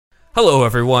Hello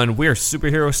everyone, we're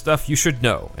Superhero Stuff You Should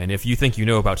Know, and if you think you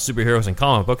know about superheroes and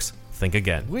comic books, think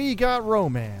again. We got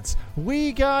romance,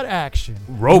 we got action,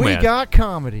 Romance? we got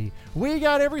comedy, we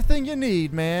got everything you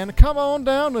need, man. Come on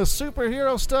down to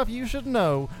Superhero Stuff You Should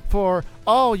Know for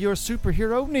all your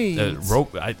superhero needs.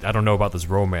 I don't know about this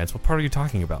romance. What part are you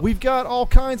talking about? We've got all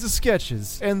kinds of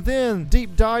sketches, and then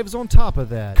deep dives on top of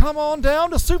that. Come on down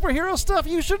to Superhero Stuff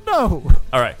You Should Know.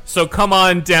 Alright, so come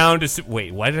on down to...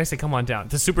 Wait, why did I say come on down?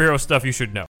 To Superhero Stuff You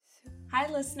Should Know. Hi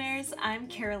listeners, I'm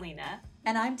Carolina.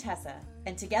 And I'm Tessa,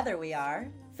 and together we are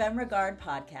Femme Regard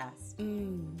Podcast.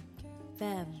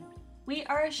 Femme. We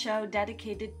are a show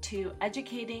dedicated to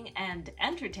educating and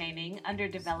entertaining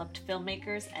underdeveloped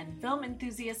filmmakers and film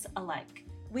enthusiasts alike.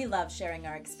 We love sharing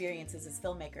our experiences as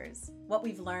filmmakers, what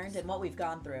we've learned and what we've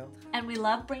gone through. And we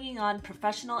love bringing on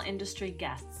professional industry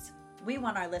guests. We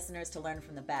want our listeners to learn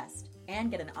from the best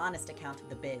and get an honest account of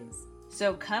the biz.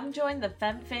 So come join the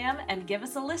Femme Fam and give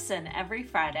us a listen every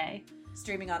Friday.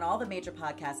 Streaming on all the major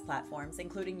podcast platforms,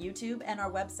 including YouTube and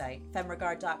our website,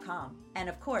 femregard.com, and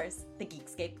of course, the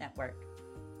Geekscape Network.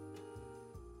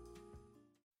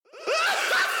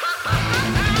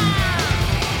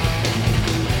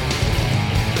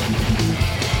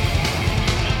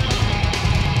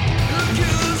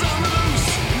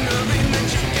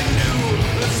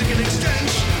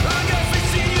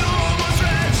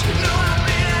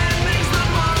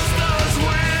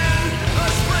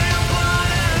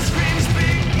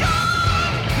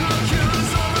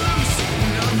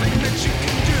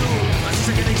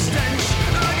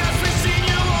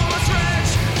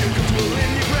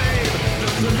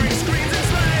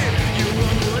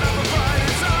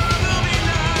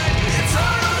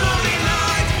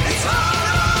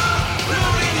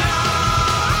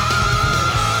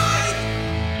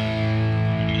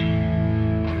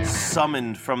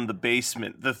 Summoned from the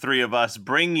basement, the three of us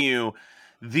bring you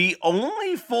the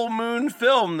only full moon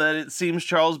film that it seems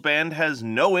Charles Band has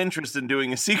no interest in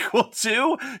doing a sequel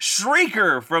to,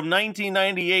 Shrieker from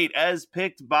 1998, as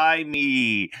picked by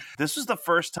me. This was the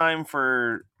first time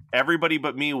for everybody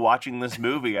but me watching this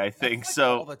movie, I think.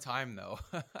 So all the time, though.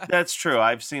 That's true.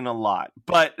 I've seen a lot.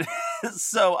 But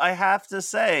so I have to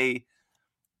say,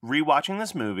 rewatching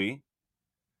this movie,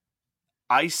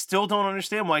 I still don't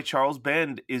understand why Charles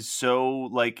Band is so,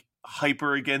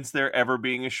 hyper against there ever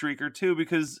being a Shrieker 2,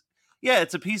 because, yeah,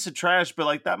 it's a piece of trash,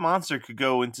 but, that monster could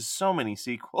go into so many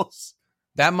sequels.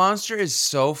 That monster is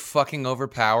so fucking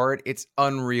overpowered. It's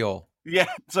unreal. Yeah,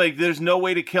 it's there's no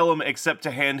way to kill him except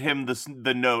to hand him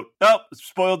the note. Oh,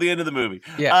 spoiled the end of the movie.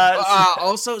 Yeah.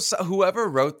 Also, whoever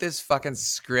wrote this fucking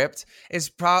script is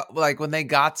probably, when they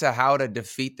got to how to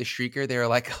defeat the Shrieker, they were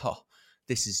like, oh,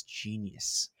 this is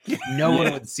genius. No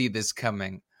one would see this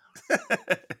coming.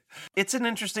 It's an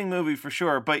interesting movie for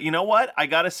sure, but you know what? I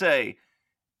gotta say,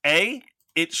 A,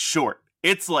 it's short.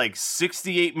 It's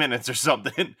 68 minutes or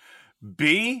something.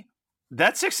 B,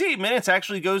 that 68 minutes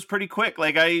actually goes pretty quick.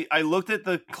 I looked at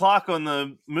the clock on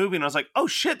the movie and I was like, oh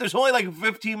shit, there's only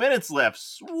 15 minutes left.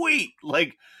 Sweet.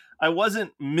 I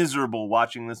wasn't miserable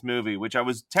watching this movie, which I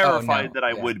was terrified that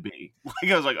I would be.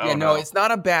 I was like, oh no. It's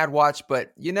not a bad watch,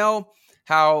 but you know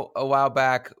how a while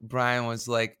back Brian was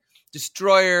like,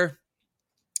 Destroyer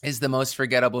is the most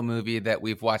forgettable movie that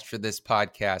we've watched for this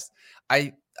podcast.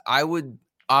 I would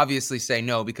obviously say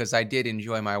no, because I did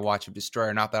enjoy my watch of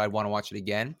Destroyer. Not that I'd want to watch it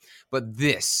again, but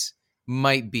this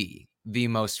might be the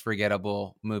most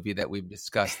forgettable movie that we've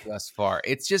discussed thus far.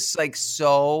 It's just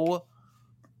so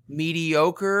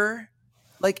mediocre.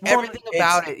 Everything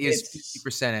about it is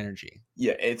 50% energy.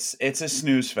 Yeah, it's a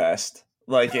snooze fest.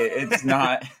 It's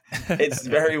not, it's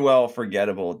very well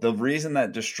forgettable. The reason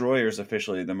that Destroyer is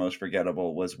officially the most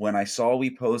forgettable was when I saw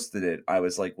we posted it, I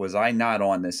was like, was I not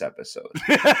on this episode?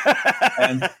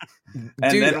 and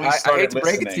Dude, then I hate to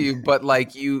break it to you, but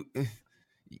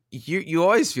you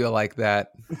always feel like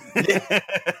that.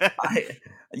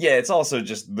 Yeah, it's also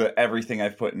just everything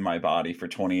I've put in my body for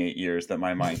 28 years that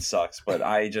my mind sucks, but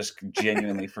I just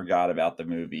genuinely forgot about the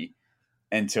movie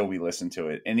until we listened to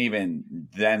it. And even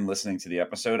then, listening to the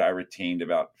episode, I retained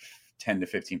about 10 to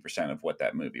 15% of what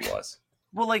that movie was.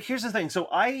 Well, here's the thing. So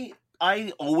I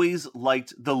always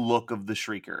liked the look of the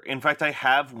Shrieker. In fact, I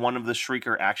have one of the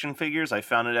Shrieker action figures. I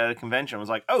found it at a convention. I was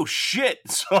like, oh shit.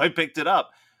 So I picked it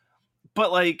up.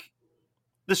 But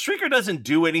the Shrieker doesn't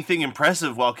do anything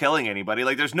impressive while killing anybody.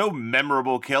 There's no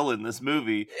memorable kill in this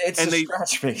movie. It's a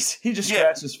scratch face. He just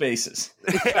scratches faces.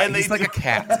 And he's like a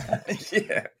cat.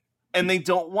 Yeah. And they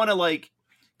don't want to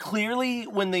clearly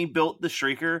when they built the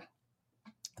Shrieker,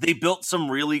 they built some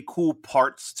really cool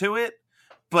parts to it,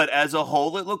 but as a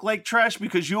whole, it looked like trash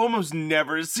because you almost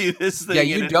never see this thing. Yeah, in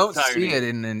you its don't entirety. see it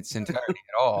in its entirety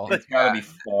at all. It's got to be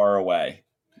far away.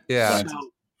 Yeah. When it's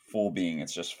full being,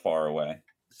 it's just far away.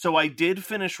 So I did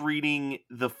finish reading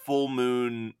the Full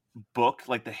Moon book,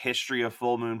 like the history of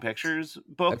Full Moon Pictures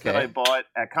book that Okay. I bought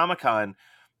at Comic-Con.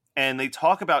 And they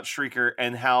talk about Shrieker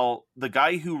and how the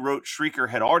guy who wrote Shrieker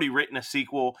had already written a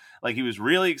sequel. Like, he was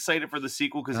really excited for the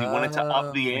sequel because he wanted to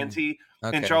up the ante.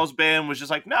 Okay. And Charles Band was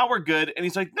just like, no, we're good. And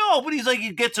he's like, no, but he's like,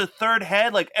 he gets a third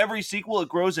head. Like, every sequel, it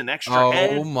grows an extra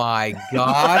head. Oh my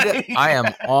God. I am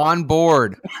on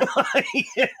board.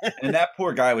 And that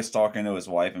poor guy was talking to his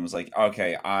wife and was like,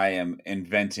 okay, I am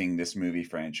inventing this movie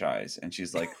franchise. And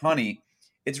she's like, honey,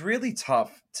 it's really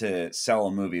tough to sell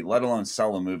a movie, let alone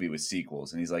sell a movie with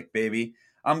sequels. And he's like, baby,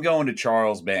 I'm going to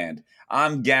Charles Band.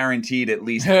 I'm guaranteed at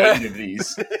least 8 of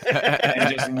these.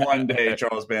 And just one day,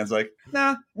 Charles Band's like,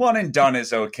 nah, one and done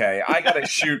is okay. I got to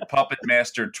shoot Puppet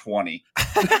Master 20.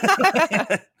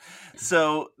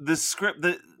 So the script,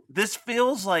 this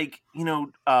feels like,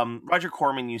 Roger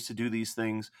Corman used to do these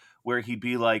things where he'd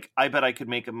be like, I bet I could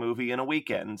make a movie in a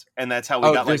weekend. And that's how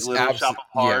we got like Little Shop of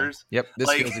Horrors. Yeah. Yep. This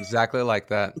Like- feels exactly like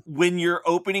that. When your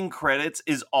opening credits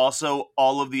is also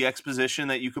all of the exposition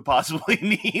that you could possibly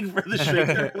need for the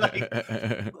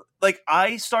Shrieker. Like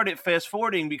I started fast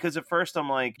forwarding because at first I'm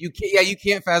like, You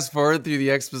can't fast forward through the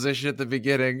exposition at the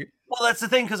beginning. well, that's the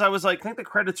thing. Cause I was like, I think the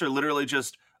credits are literally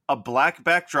just a black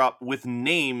backdrop with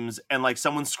names and like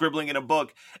someone scribbling in a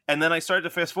book. And then I started to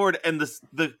fast forward and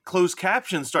the closed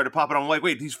captions started popping. I'm like,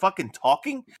 wait, he's fucking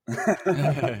talking?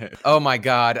 Oh my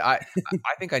God. I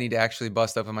think I need to actually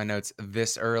bust open my notes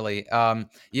this early.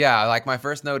 Yeah, like my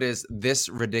first note is this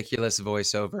ridiculous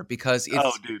voiceover because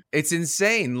it's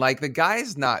insane. Like the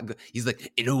guy's not good. He's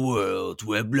like, in a world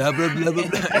where blah, blah, blah, blah,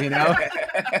 blah, you know?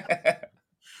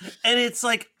 And it's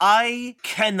like, I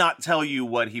cannot tell you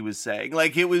what he was saying.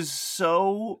 Like, it was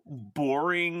so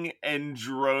boring and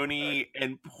drony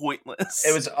and pointless.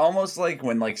 It was almost like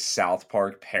when like South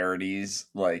Park parodies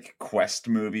like quest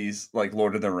movies like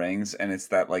Lord of the Rings, and it's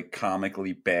that like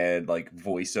comically bad like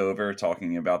voiceover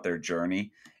talking about their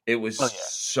journey. It was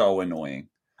so annoying.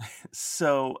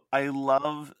 So I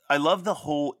love the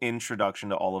whole introduction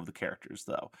to all of the characters,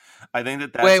 though. I think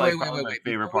that's Wait, probably my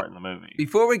favorite part in the movie.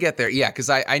 Before we get there, yeah, because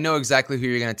I know exactly who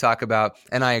you're going to talk about,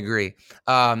 and I agree.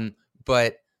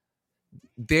 But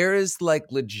there is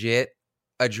like legit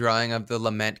a drawing of the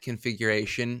lament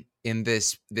configuration in the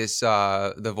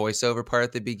voiceover part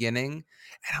at the beginning,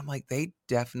 and I'm like, they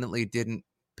definitely didn't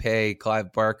pay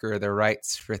Clive Barker the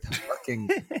rights for the fucking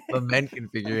lament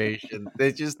configuration.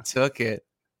 They just took it.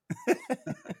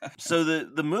 So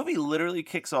the movie literally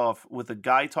kicks off with a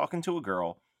guy talking to a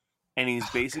girl, and he's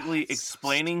basically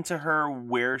explaining to her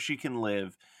where she can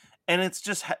live. And it's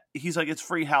just, he's like, it's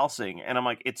free housing. And I'm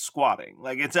like, it's squatting.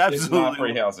 Like, it's absolutely It's not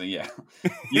free housing, yeah.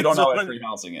 You don't know what free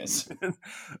housing is.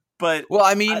 But well,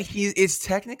 I mean, it's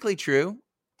technically true.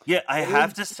 Yeah, I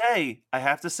have to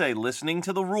say, listening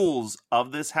to the rules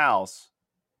of this house,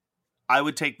 I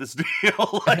would take this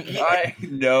deal. Like, I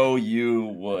know you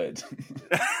would.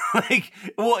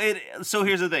 So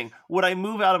here's the thing. Would I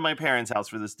move out of my parents' house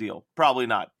for this deal? Probably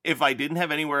not. If I didn't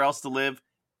have anywhere else to live,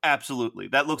 absolutely.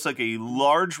 That looks like a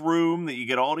large room that you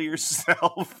get all to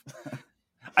yourself.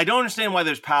 I don't understand why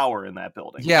there's power in that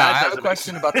building. Yeah, That I have a doesn't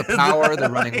question make about the sense. power, the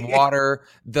running water,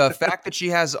 the fact that she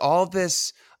has all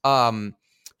this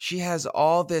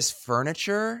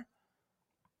furniture.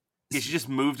 Yeah, she just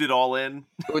moved it all in.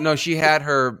 No, she had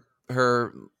her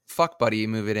fuck buddy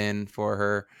move it in for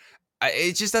her.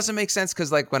 It just doesn't make sense because,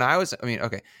 like, when I was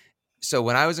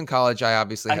in college, I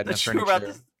obviously had no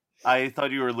furniture. I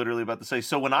thought you were literally about to say,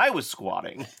 so when I was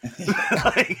squatting.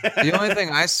 The only thing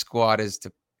I squat is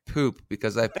to poop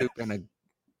because I poop in a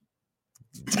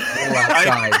hole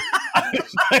outside.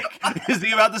 Is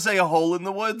he about to say a hole in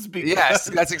the woods? Yes,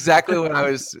 that's exactly what I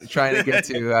was trying to get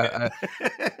to.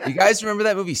 You guys remember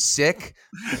that movie Sick?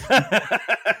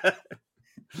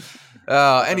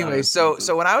 Anyway, so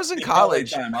when I was in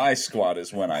college, the only time I squat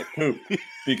is when I poop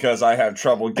because I have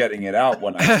trouble getting it out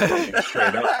when I'm sitting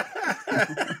straight up.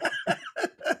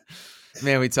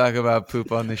 Man, we talk about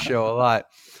poop on the show a lot.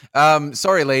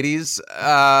 Sorry, ladies,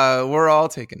 we're all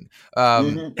taken.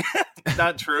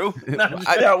 Not true.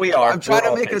 Yeah, we are. I'm trying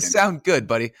to make it sound good,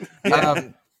 buddy.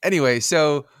 Anyway,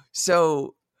 so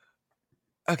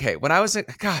okay, when I was in,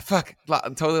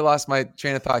 totally lost my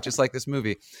train of thought, just like this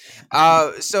movie.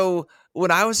 So when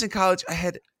I was in college, I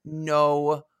had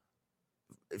no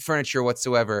furniture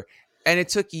whatsoever, and it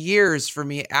took years for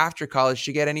me after college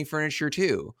to get any furniture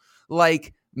too.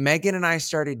 Like Megan and I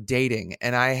started dating,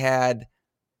 and I had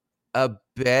a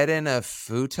bed and a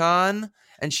futon.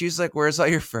 And she was like, "Where's all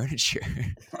your furniture?"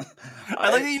 I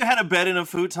like that you had a bed and a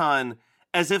futon,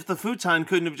 as if the futon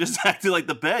couldn't have just acted like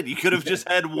the bed. You could have just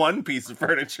had one piece of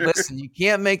furniture. Listen, you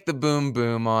can't make the boom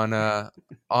boom on a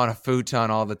futon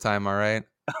all the time. All right.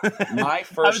 My I was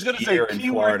first going to say, year in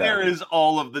keyword Florida. there is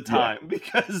all of the time,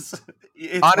 because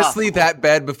it's Honestly, possible. that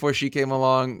bed before she came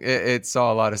along, it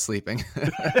saw a lot of sleeping.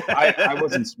 I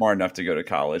wasn't smart enough to go to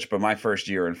college, but my first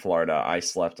year in Florida, I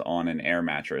slept on an air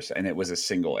mattress, and it was a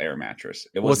single air mattress.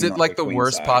 It Was wasn't it like a the queen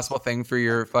worst size. possible thing for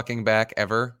your fucking back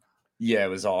ever? Yeah, it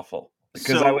was awful.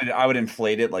 Because So- I would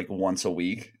inflate it like once a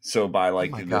week. So by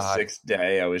like my the God. 6th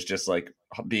day, I was just like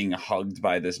being hugged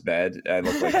by this bed. I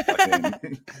looked like fucking,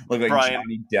 looked like Brian.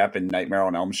 Johnny Depp in Nightmare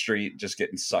on Elm Street, just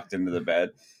getting sucked into the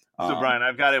bed. So, Brian,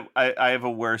 I've got it. I have a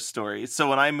worse story. So,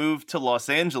 when I moved to Los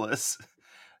Angeles,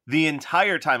 the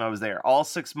entire time I was there, all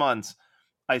 6 months,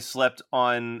 I slept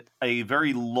on a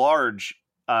very large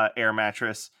air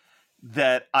mattress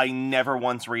that I never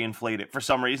once reinflated. For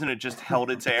some reason, it just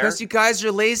held its air. Because you guys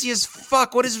are lazy as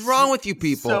fuck. What is wrong with you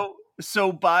people?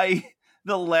 So by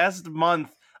the last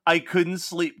month, I couldn't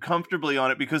sleep comfortably on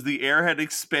it because the air had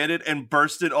expanded and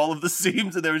bursted all of the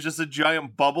seams, and there was just a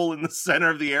giant bubble in the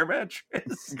center of the air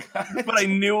mattress. but I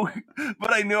knew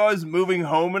I was moving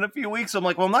home in a few weeks. So I'm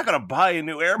like, well, I'm not going to buy a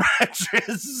new air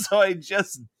mattress. So I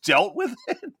just dealt with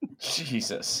it.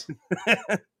 Jesus.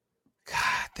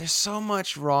 God, there's so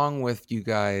much wrong with you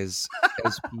guys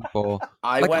as people.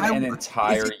 I Like, went an is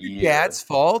entire it your year. dad's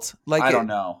fault? Like, I don't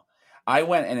know. I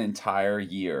went an entire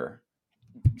year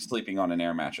sleeping on an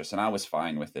air mattress, and I was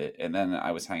fine with it. And then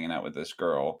I was hanging out with this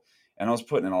girl, and I was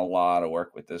putting in a lot of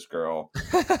work with this girl.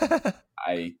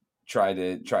 I tried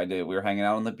to. We were hanging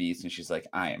out on the beach, and she's like,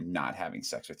 "I am not having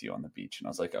sex with you on the beach." And I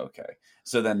was like, "Okay."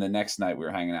 So then the next night we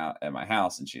were hanging out at my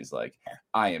house, and she's like,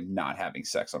 "I am not having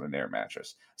sex on an air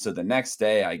mattress." So the next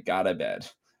day I got a bed,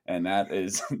 and that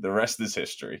is the rest is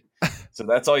history. So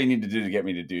that's all you need to do to get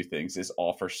me to do things is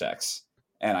offer sex,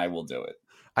 and I will do it.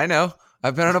 I know.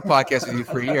 I've been on a podcast with you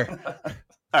for a year.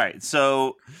 All right.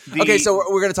 So Okay, so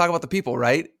we're going to talk about the people,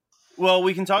 right? Well,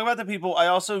 we can talk about the people. I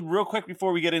also, real quick,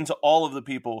 before we get into all of the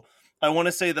people, I want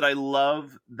to say that I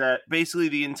love that basically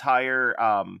the entire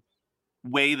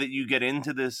way that you get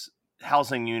into this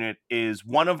housing unit is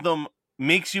one of them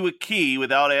makes you a key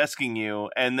without asking you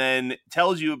and then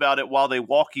tells you about it while they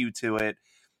walk you to it.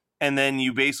 And then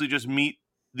you basically just meet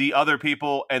the other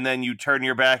people and then you turn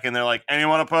your back and they're like,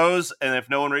 anyone oppose? And if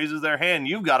no one raises their hand,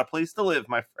 you've got a place to live,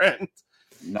 my friend.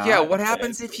 Yeah, what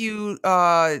happens if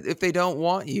if they don't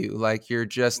want you? Like you're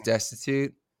just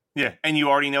destitute? Yeah, and you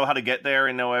already know how to get there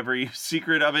and know every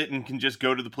secret of it and can just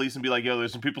go to the police and be like, yo,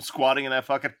 there's some people squatting in that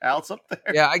fucking house up there.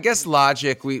 Yeah, I guess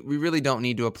logic, we really don't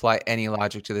need to apply any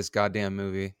logic to this goddamn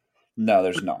movie. No,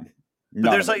 there's none.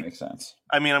 None there's of it like- makes sense.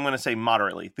 I mean, I'm going to say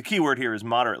moderately. The key word here is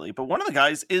moderately, but one of the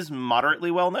guys is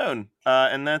moderately well known,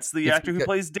 and that's the It's actor who because-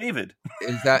 plays David.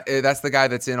 Is that's the guy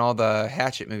that's in all the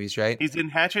Hatchet movies, right? He's in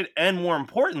Hatchet, and more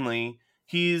importantly,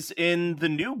 he's in The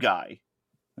New Guy.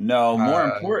 No, more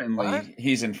what? importantly,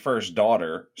 he's in First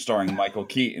Daughter, starring Michael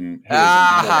Keaton. who is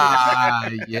Ah,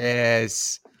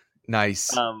 yes. Nice.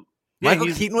 Yeah, Michael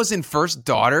he's- Keaton was in First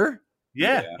Daughter?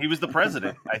 Yeah, Yeah. he was the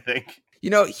president, I think. You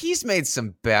know, he's made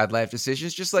some bad life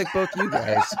decisions, just like both you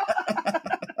guys.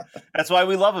 That's why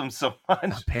we love him so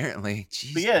much. Apparently.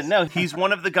 Jesus. But yeah, no, he's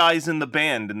one of the guys in the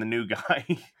band in The New Guy.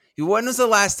 When was the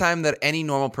last time that any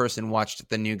normal person watched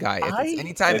The New Guy? If it's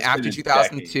anytime It's after been a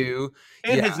 2002.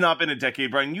 It Yeah. has not been a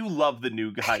decade, Brian. You love The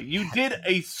New Guy. You did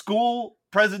a school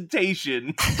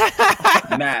presentation.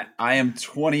 Matt, I am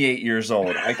 28 years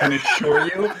old. I can assure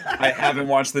you, I haven't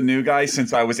watched The New Guy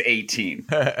since I was 18.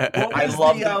 I was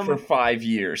loved the, it for 5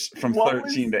 years, from what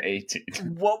 13 to 18.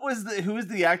 Who was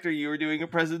the actor you were doing a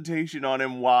presentation on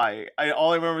and why?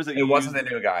 All I remember is that It wasn't The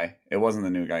New Guy. It wasn't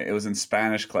The New Guy. It was in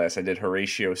Spanish class. I did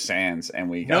Horatio Sanz, and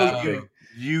we got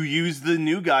you used The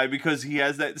New Guy because he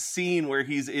has that scene where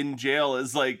he's in jail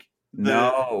as like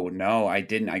No, I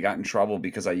didn't. I got in trouble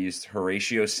because I used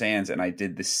Horatio Sanz and I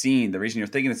did the scene. The reason you're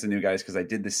thinking it's The New Guy is because I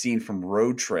did the scene from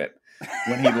Road Trip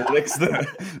when he licks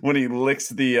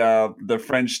the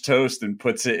French toast and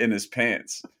puts it in his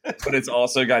pants. But it's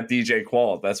also got DJ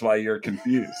Qual. That's why you're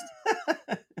confused.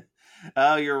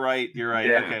 Oh, you're right. You're right.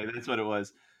 Yeah. Okay, that's what it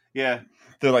was. Yeah.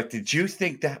 They're like, "Did you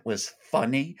think that was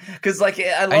funny?" Because like,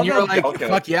 I love And you were how like, Delco-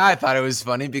 fuck yeah, I thought it was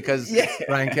funny because Yeah.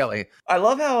 Brian Kelly. I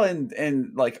love how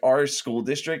in like our school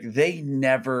district, they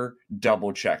never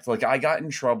double checked. Like I got in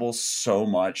trouble so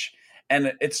much,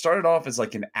 and it started off as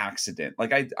like an accident.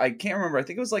 Like I can't remember. I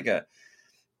think it was like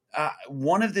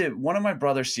One of my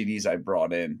brother's CDs I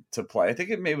brought in to play, I think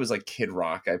it was like Kid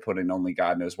Rock. I put in Only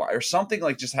God Knows Why or something,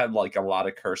 like just had like a lot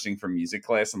of cursing from music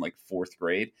class in like 4th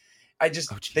grade.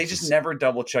 They just never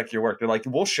double check your work. They're like,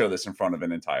 we'll show this in front of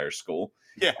an entire school.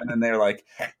 Yeah. And then they're like,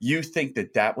 you think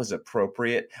that was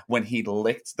appropriate when he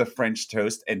licked the French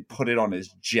toast and put it on his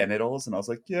genitals? And I was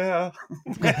like, yeah.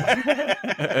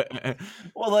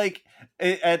 Well, like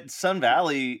at Sun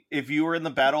Valley, if you were in the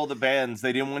Battle of the Bands,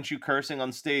 they didn't want you cursing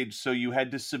on stage, so you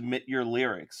had to submit your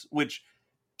lyrics, which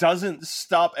doesn't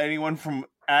stop anyone from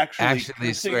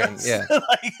actually swearing. Yeah.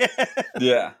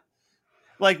 Yeah.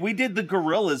 Like we did the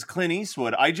Gorillaz, Clint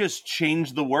Eastwood. I just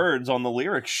changed the words on the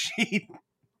lyric sheet.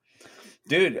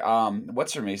 Dude,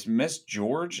 what's her name? Miss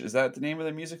George? Is that the name of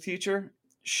the music teacher?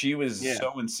 She was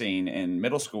so insane. In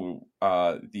middle school,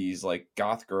 these like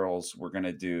goth girls were going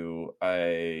to do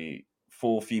a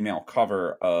full female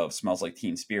cover of Smells Like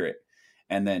Teen Spirit.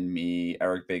 And then me,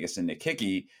 Eric Biggis, and Nick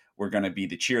Hickey were going to be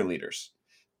the cheerleaders.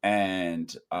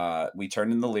 And we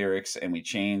turned in the lyrics and we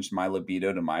changed My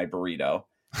Libido to My Burrito.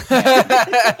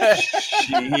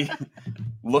 She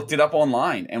looked it up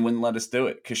online and wouldn't let us do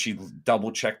it because she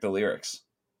double checked the lyrics.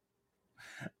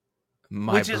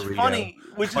 Which is funny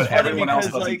But everyone else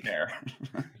doesn't like, care.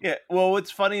 Yeah, well,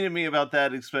 what's funny to me about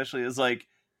that especially is like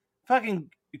fucking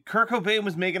Kurt Cobain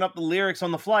was making up the lyrics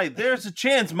on the fly. There's a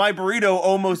chance My Burrito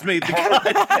almost made the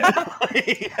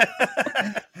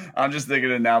cut. I'm just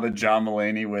thinking of now the John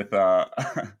Mulaney with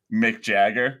Mick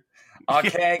Jagger. I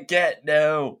can't get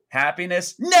no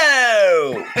happiness.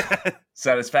 No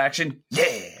satisfaction.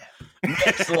 Yeah.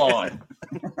 Next line.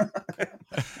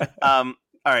 All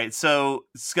right, so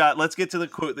Scott, let's get to the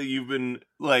quote that you've been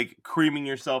like creaming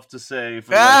yourself to say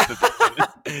for the last 15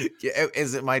 minutes.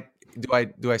 Is it my?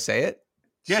 Do I say it?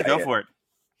 Yeah, go for it.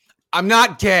 I'm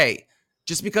not gay.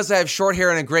 Just because I have short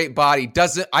hair and a great body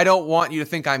doesn't. I don't want you to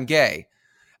think I'm gay.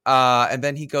 And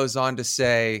then he goes on to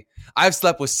say, I've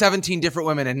slept with 17 different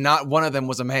women and not one of them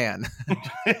was a man.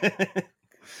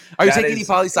 Are you taking any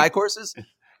poli-sci courses?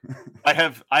 I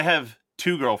have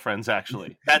 2 girlfriends,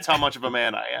 actually. That's how much of a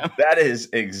man I am. That is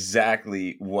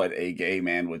exactly what a gay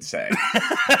man would say.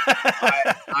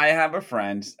 I have a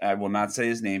friend. I will not say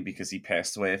his name because he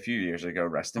passed away a few years ago.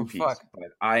 Rest in peace. Fuck. But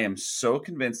I am so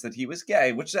convinced that he was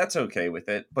gay, which that's okay with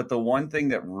it. But the one thing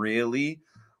that really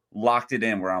locked it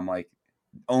in where I'm like,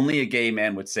 only a gay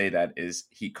man would say that is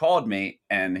he called me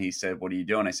and he said, what are you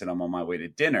doing? I said, I'm on my way to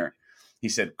dinner. He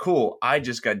said, cool. I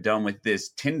just got done with this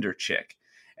Tinder chick.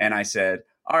 And I said,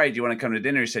 all right, do you want to come to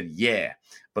dinner? He said, yeah,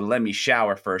 but let me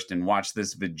shower first and watch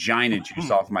this vagina juice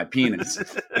off my penis.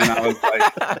 And I was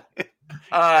like,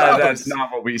 that's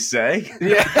not what we say.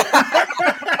 Yeah.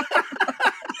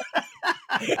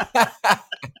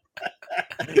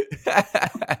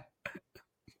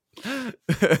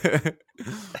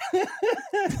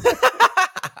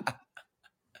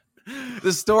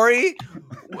 The story,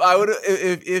 I would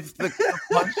if the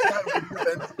punchline would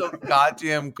have been so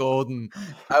goddamn golden,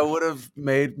 I would have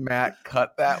made Matt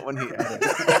cut that when he edited.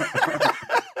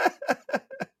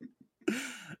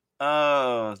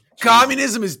 Oh,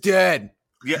 communism is dead.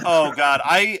 Yeah. Oh God,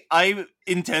 I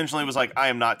intentionally was like, I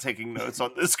am not taking notes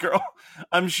on this girl.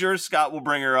 I'm sure Scott will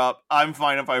bring her up. I'm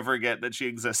fine if I forget that she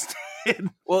existed.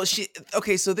 Well,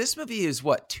 so this movie is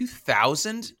what,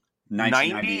 2000?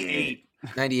 1998.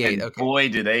 98. And okay. boy,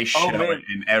 do they show it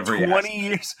in every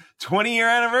 20-year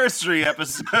anniversary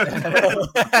episode.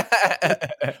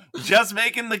 Just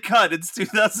making the cut. It's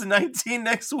 2019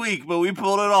 next week, but we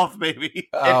pulled it off, baby.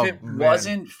 If it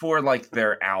wasn't for like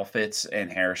their outfits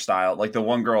and hairstyle, like the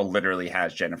one girl literally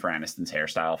has Jennifer Aniston's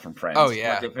hairstyle from Friends. Oh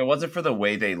yeah. Like, if it wasn't for the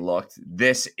way they looked,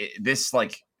 this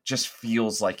like just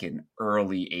feels like an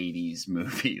early 80s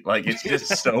movie. Like it's just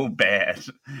so bad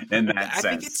in that sense.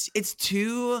 I think it's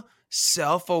too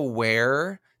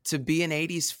self-aware to be an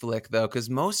 80s flick though, because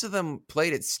most of them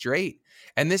played it straight,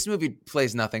 and this movie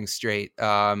plays nothing straight.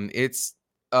 It's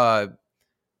I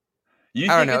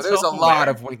don't know, there's a lot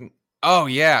of oh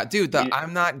yeah, dude, the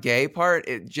I'm not gay part,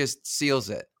 it just seals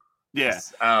it. Yeah.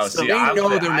 Oh, so they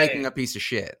know they're making a piece of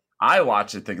shit. I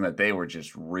watched it thinking that they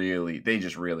just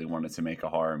really wanted to make a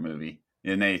horror movie.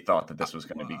 And they thought that this was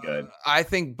going to be good. I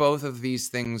think both of these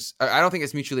things, I don't think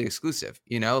it's mutually exclusive,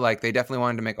 you know, like they definitely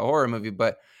wanted to make a horror movie,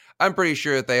 but I'm pretty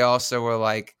sure that they also were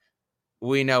like,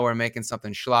 we know we're making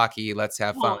something schlocky. Let's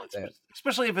have fun with it.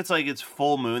 Especially if it's like it's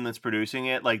Full Moon that's producing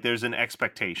it. Like there's an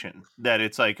expectation that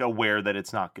it's like aware that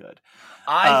it's not good.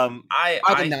 I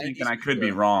think, and I could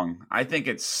be wrong, I think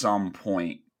at some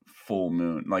point Full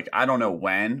Moon, like I don't know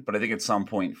when, but I think at some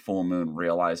point Full Moon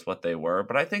realized what they were.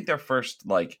 But I think their first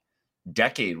like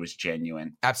decade was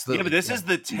genuine. Absolutely. Yeah, but this is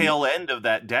the tail end of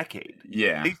that decade.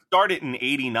 Yeah. They started in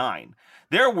 89.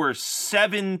 There were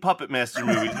 7 Puppet Master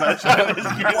movies by the time this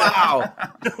came Wow.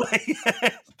 out.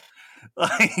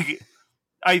 like,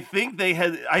 I think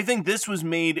this was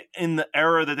made in the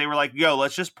era that they were like, yo,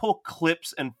 let's just pull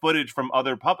clips and footage from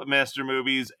other Puppet Master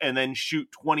movies and then shoot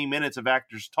 20 minutes of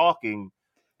actors talking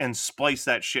and splice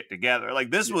that shit together.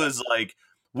 Like, this was like,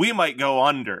 we might go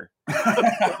under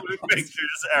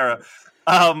pictures era.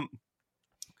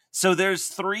 So there's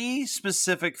 3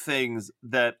 specific things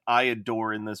that I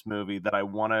adore in this movie that I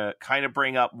want to kind of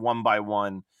bring up one by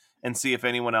one and see if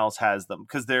anyone else has them,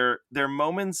 because they're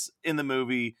moments in the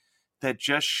movie that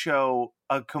just show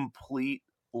a complete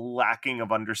lacking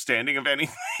of understanding of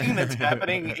anything that's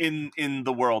happening in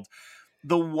the world.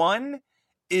 The one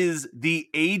is the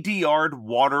ADR'd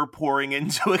water pouring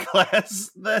into a glass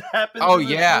that happens. Oh, in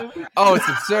this yeah. movie. Oh, it's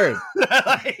absurd.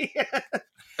 Like,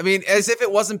 I mean, as if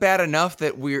it wasn't bad enough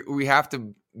that we have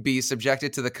to be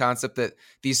subjected to the concept that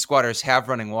these squatters have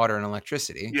running water and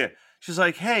electricity. yeah. She's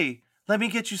like, hey, let me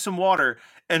get you some water.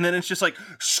 And then it's just like,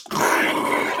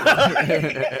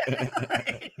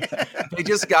 They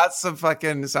just got some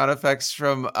fucking sound effects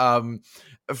from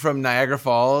Niagara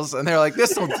Falls, and they're like,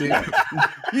 this will do.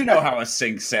 You know how a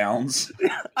sink sounds.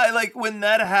 I like when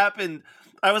that happened,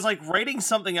 I was like writing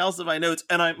something else in my notes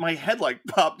and my head like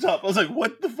popped up. I was like,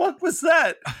 what the fuck was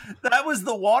that? That was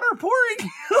the water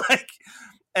pouring? Like,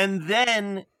 and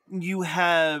then you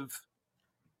have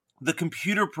the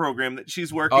computer program that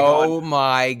she's working on. Oh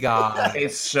my God.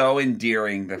 It's so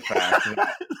endearing, the fact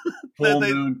that Full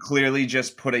Moon clearly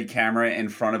just put a camera in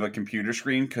front of a computer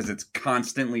screen because it's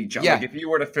constantly jumping. Yeah. Like if you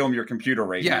were to film your computer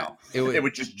right now, it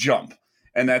would just jump.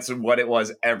 And that's what it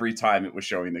was every time it was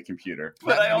showing the computer.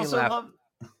 But That I made me laugh.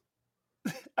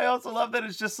 also love that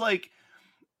it's just like,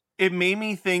 it made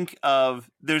me think of,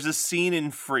 there's a scene in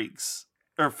Freaked,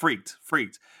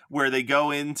 where they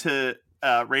go into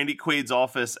Randy Quaid's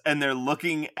office and they're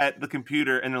looking at the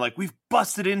computer and they're like, we've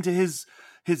busted into his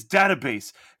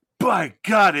database. By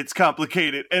God, it's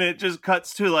complicated. And it just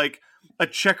cuts to like a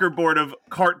checkerboard of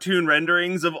cartoon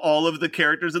renderings of all of the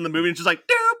characters in the movie. And it's just like,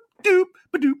 doop, doop,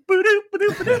 ba-doop, ba-doop,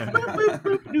 ba-doop, ba-doop, ba-doop,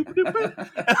 ba-doop, ba-doop, ba-doop.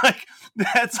 And like,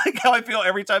 that's like how I feel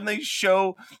every time they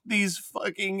show these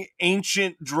fucking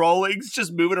ancient drawings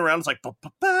just moving around. It's like,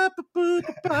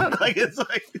 like it's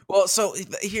like, Well, so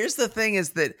here's the thing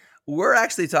is that we're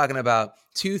actually talking about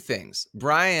 2 things.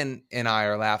 Brian and I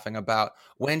are laughing about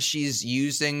when she's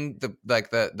using the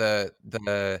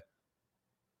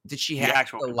did she The hack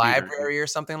actual the computer. library or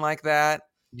something like that?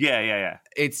 yeah.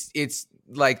 It's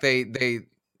like they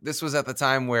this was at the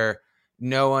time where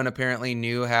no one apparently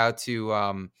knew how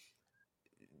to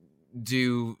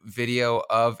do video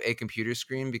of a computer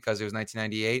screen because it was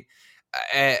 1998.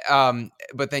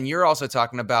 But then you're also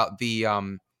talking about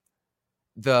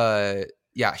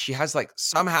she has like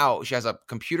somehow she has a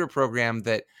computer program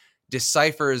that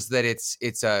deciphers that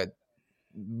it's a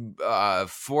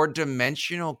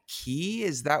 4-dimensional key.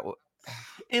 Is that what?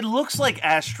 It looks like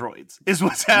asteroids is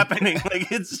what's happening.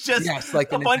 Like it's just Yes,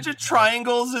 like a bunch of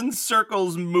triangles and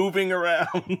circles moving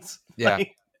around. Yeah.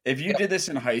 Like, If you did this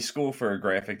in high school for a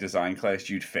graphic design class,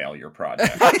 you'd fail your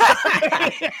project.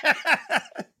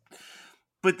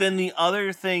 But then the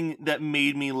other thing that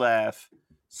made me laugh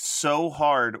so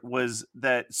hard was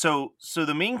that so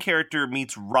the main character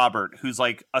meets Robert, who's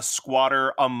like a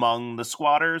squatter among the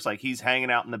squatters. Like he's hanging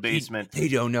out in the basement. They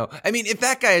don't know. I mean, if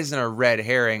that guy isn't a red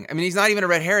herring, I mean, he's not even a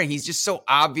red herring. He's just so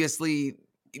obviously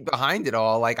behind it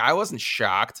all. Like, I wasn't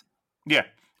shocked. Yeah.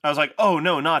 I was like, oh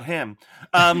no, not him.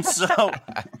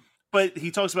 But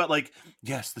he talks about like,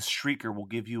 yes, the Shrieker will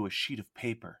give you a sheet of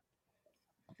paper.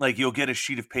 Like you'll get a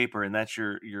sheet of paper and that's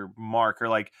your mark, or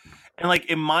like, and like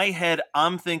in my head,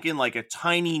 I'm thinking like a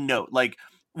tiny note, like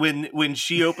when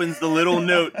she opens the little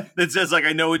note that says like,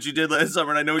 I know what you did last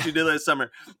summer and I know what you did last summer.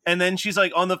 And then she's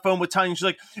like on the phone with Tanya. She's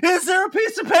like, is there a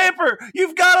piece of paper?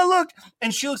 You've got to look.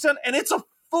 And she looks down and it's a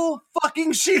full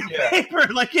fucking sheet of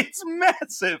paper. Like it's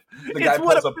massive. The guy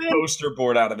pulls a poster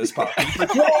board out of his pocket. He's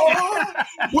like, whoa,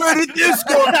 Where did this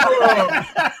come from?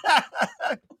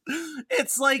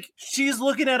 It's like she's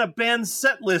looking at a band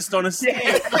set list on a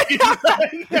stage. And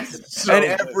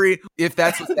if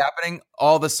that's what's happening,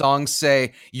 all the songs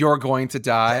say "You're going to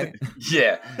die."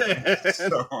 Yeah.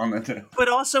 So on the But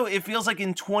also, it feels like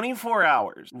in 24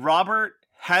 hours, Robert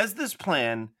has this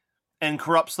plan and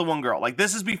corrupts the one girl. Like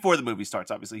this is before the movie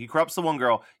starts. Obviously, he corrupts the one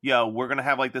girl. Yo, we're gonna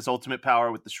have like this ultimate power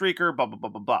with the Shrieker. Blah blah blah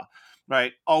blah blah.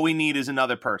 Right. All we need is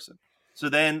another person. So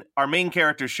then our main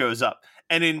character shows up.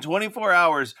 And in 24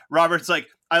 hours, Robert's like,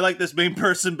 I like this main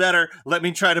person better. Let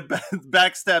me try to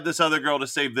backstab this other girl to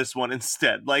save this one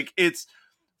instead. Like, it's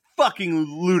fucking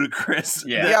ludicrous.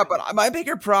 Yeah, but my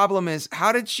bigger problem is,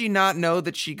 how did she not know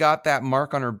that she got that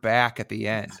mark on her back at the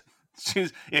end?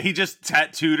 He just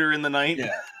tattooed her in the night.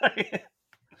 Yeah.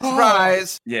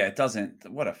 Surprise. Yeah, it doesn't.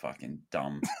 What a fucking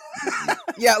dumb.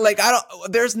 Yeah, like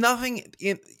there's nothing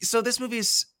in. So this movie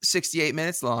is 68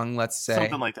 minutes long, let's say.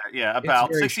 Something like that. Yeah, about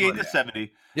very 68 short, to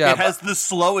 70. Yeah, it has the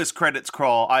slowest credits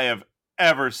crawl I have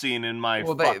ever seen in my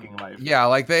fucking life. Yeah,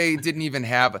 like they didn't even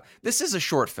have. This is a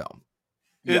short film.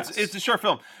 It's a short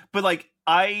film. But like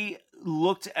I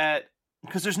looked at,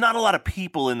 because there's not a lot of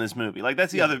people in this movie. Like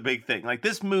that's the other big thing. Like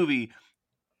this movie,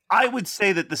 I would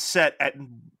say that the set at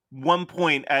one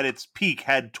point at its peak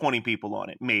had 20 people on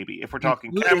it, maybe, if we're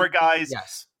talking camera guys,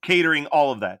 catering,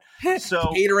 all of that. So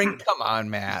catering, come on,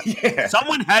 Matt. Yeah.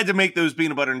 Someone had to make those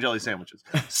peanut butter and jelly sandwiches.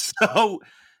 So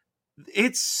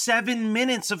it's 7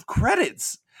 minutes of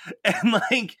credits,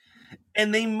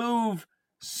 and they move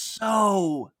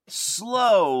so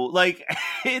slow. Like,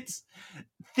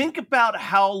 think about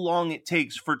how long it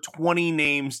takes for 20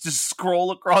 names to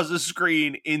scroll across the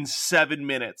screen in 7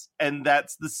 minutes. And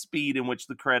that's the speed in which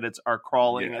the credits are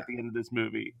crawling at the end of this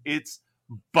movie. It's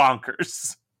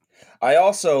bonkers. I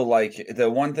also like the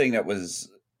one thing that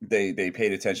was they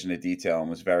paid attention to detail and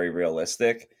was very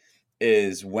realistic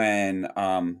is when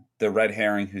the red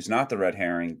herring, who's not the red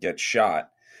herring, gets shot.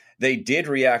 They did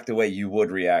react the way you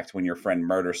would react when your friend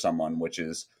murders someone, which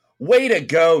is, way to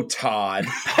go, Todd.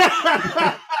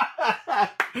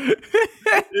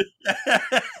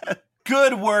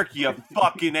 Good work, you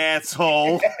fucking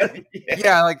asshole.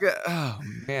 Yeah, like, oh,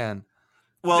 man.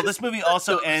 Well, this movie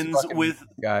also ends with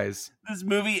guys. This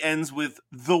movie ends with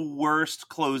the worst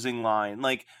closing line.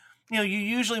 Like, you know, you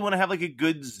usually want to have like a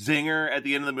good zinger at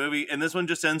the end of the movie, and this one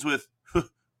just ends with,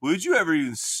 "Would you ever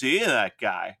even see that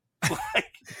guy?" Like,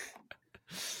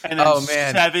 and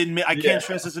then I can't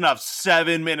stress this enough.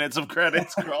 7 minutes of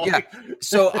credits crawling. Yeah.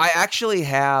 So I actually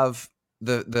have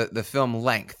the film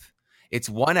length. It's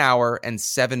 1 hour and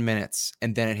 7 minutes,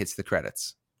 and then it hits the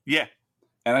credits. Yeah.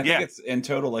 And I think it's in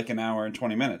total like an hour and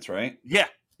 20 minutes, right? Yeah.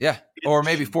 Yeah. Or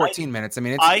maybe 14 minutes. I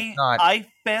mean, it's not. I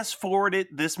fast forwarded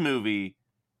this movie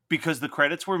because the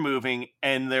credits were moving,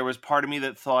 and there was part of me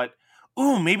that thought,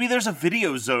 ooh, maybe there's a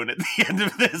video zone at the end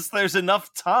of this. There's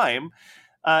enough time.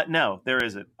 No, there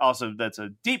isn't. Also, that's a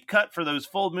deep cut for those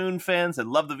Full Moon fans that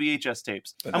love the VHS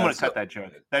tapes. But I'm going to cut that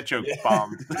joke. That joke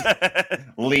bombed.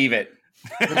 Leave it.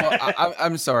 Well,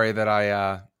 I'm sorry that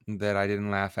I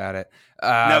didn't laugh at it.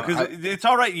 No, because it's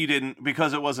all right you didn't,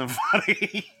 because it wasn't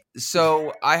funny.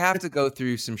 So I have to go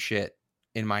through some shit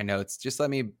in my notes. Just let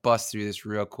me bust through this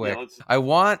real quick. Yeah, I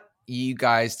want you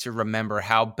guys to remember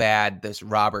how bad this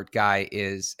Robert guy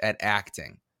is at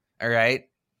acting. All right?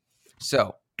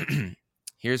 So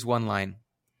here's one line.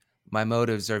 My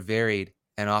motives are varied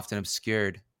and often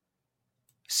obscured.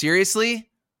 Seriously?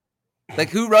 Like,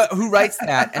 who writes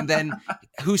that, and then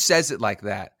who says it like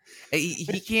that?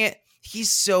 He can't.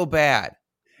 He's so bad.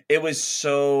 It was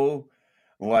so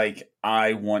like,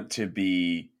 I want to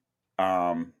be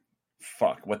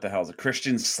what the hell is it?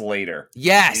 Christian Slater.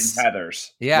 Yes. In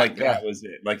Heathers. Yeah. Like that was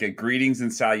it. Like a greetings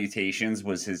and salutations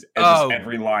was his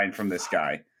every line from this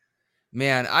guy.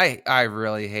 Man, I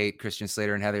really hate Christian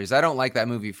Slater and Heathers. I don't like that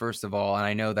movie, first of all, and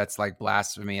I know that's like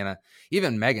blasphemy, and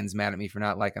even Megan's mad at me for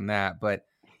not liking that, but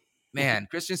man,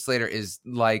 Christian Slater is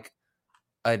like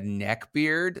a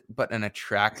neckbeard, but an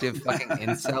attractive fucking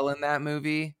incel in that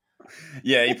movie.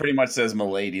 Yeah, he pretty much says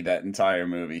 "milady" that entire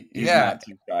movie. He's not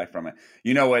too shy from it.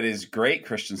 You know what is great?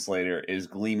 Christian Slater is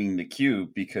gleaming the cube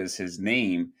because his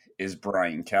name is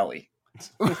Brian Kelly.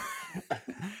 And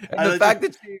the fact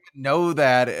that you even know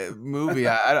that movie,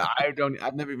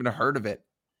 I've never even heard of it.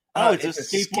 Oh, it's a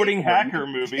skateboarding hacker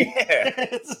movie.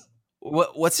 Yeah.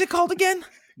 What's it called again?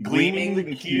 Gleaming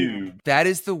the Cube. That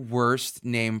is the worst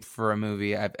name for a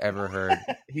movie I've ever heard.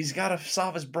 He's got to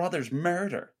solve his brother's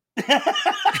murder.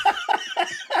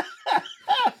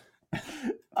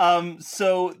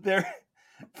 So there,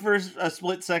 for a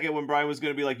split second, when Brian was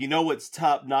going to be like, you know what's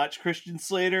top notch Christian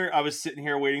Slater, I was sitting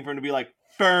here waiting for him to be like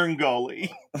Fern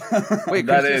Gully. Wait,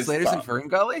 Christian Slater's in Fern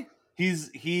Gully?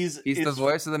 He's the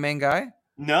voice of the main guy?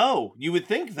 No, you would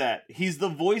think that. He's the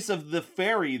voice of the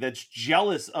fairy that's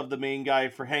jealous of the main guy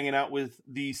for hanging out with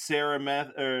the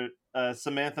Samantha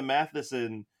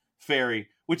Matheson fairy,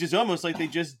 which is almost like they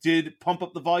just did Pump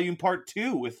Up the Volume Part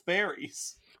 2 with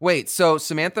fairies. Wait, so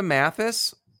Samantha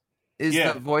Mathis is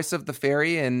the voice of the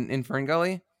fairy in Fern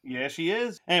Gully? Yeah, she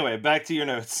is. Anyway, back to your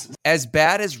notes. As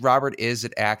bad as Robert is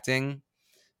at acting,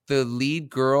 the lead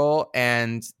girl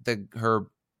and her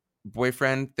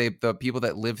boyfriend, the people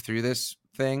that live through this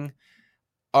thing,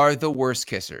 are the worst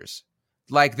kissers.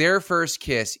 Like, their first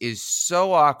kiss is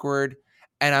so awkward,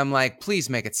 and I'm like, please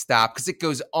make it stop, because it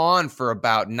goes on for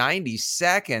about 90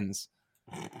 seconds.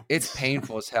 It's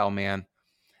painful as hell, man.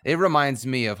 It reminds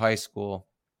me of high school.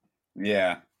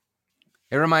 Yeah.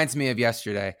 It reminds me of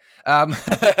yesterday.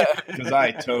 Because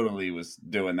I totally was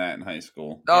doing that in high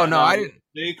school. Oh, no, I didn't.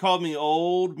 They called me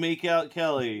old Makeout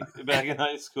Kelly back in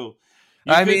high school.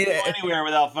 You I couldn't mean, go anywhere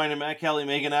without finding Matt Kelly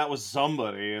making out with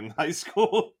somebody in high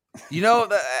school. You know,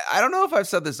 I don't know if I've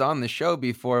said this on the show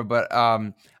before, but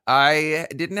I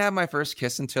didn't have my first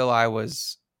kiss until I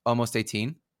was almost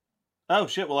 18. Oh,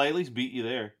 shit. Well, I at least beat you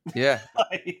there. Yeah.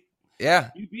 Like, Yeah.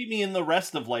 you beat me in the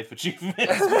rest of life achievements.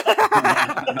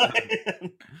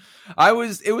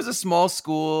 It was a small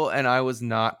school and I was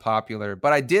not popular,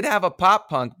 but I did have a pop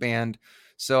punk band.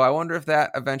 So I wonder if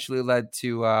that eventually led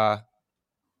to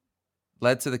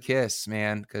the kiss,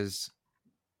 man. Cause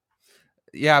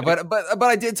yeah, but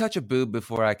I did touch a boob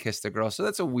before I kissed a girl. So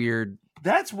that's weird.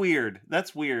 That's weird.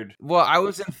 That's weird. Well, I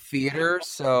was in theater,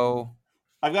 so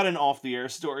I've got an off-the-air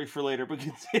story for later, but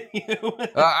continue.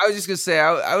 I was just going to say,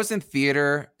 I was in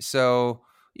theater, so,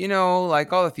 you know,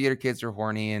 like all the theater kids are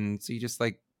horny, and so you just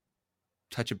like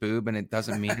touch a boob and it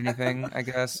doesn't mean anything, I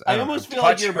guess. I almost feel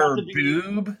Touch like you're her about to be...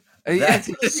 boob? That's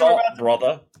Yeah. assault,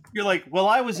 brother. You're like, well,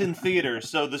 I was in theater,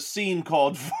 so the scene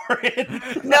called for it.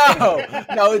 No,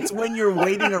 it's when you're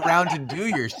waiting around to do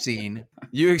your scene.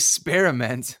 You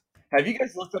experiment. Have you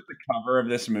guys looked up the cover of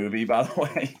this movie, by the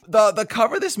way? The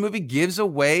cover of this movie gives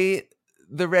away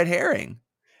the red herring.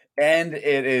 And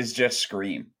it is just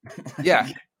Scream. Yeah.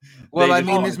 Well, They I just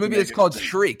mean, wanted this to movie make is it called big.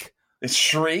 Shriek. It's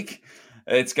Shriek.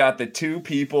 It's got the two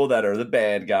people that are the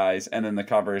bad guys, and then the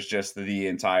cover is just the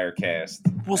entire cast.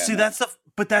 Well, see, that's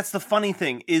the funny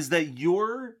thing is that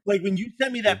you're like, when you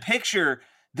sent me that picture,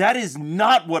 that is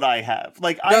not what I have.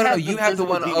 Like, No, you have the physical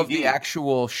one of the DVD.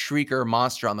 actual Shrieker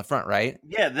monster on the front, right?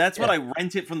 Yeah, that's what I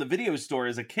rented from the video store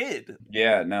as a kid.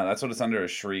 Yeah, no, that's what it's under, a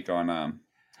Shriek on.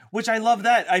 Which I love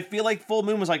that. I feel like Full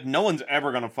Moon was like, no one's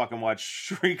ever gonna fucking watch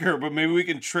Shrieker, but maybe we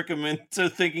can trick them into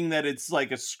thinking that it's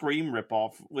like a Scream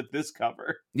ripoff with this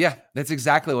cover. Yeah, that's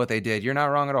exactly what they did. You're not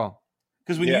wrong at all.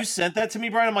 Because when you sent that to me,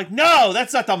 Brian, I'm like, no,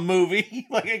 that's not the movie.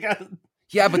 Like, I got.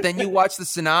 Yeah, but then you watch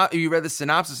you read the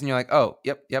synopsis, and you're like, oh,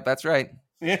 yep, that's right.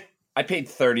 Yeah. I paid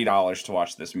 $30 to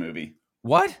watch this movie.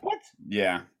 What? What?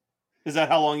 Yeah. Is that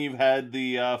how long you've had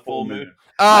the Full Moon?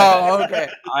 Oh, okay.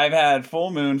 I've had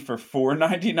Full Moon for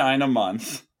 $4.99 a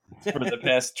month for the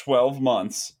past 12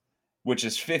 months, which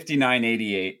is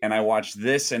 $59.88, and I watched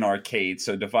this in arcade.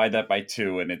 So divide that by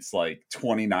 2, and it's like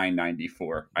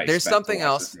 $29.94. There's something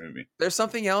else. There's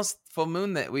something else, Full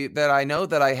Moon, that I know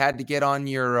that I had to get on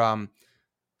your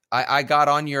I got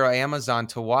on your Amazon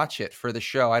to watch it for the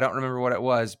show. I don't remember what it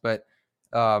was, but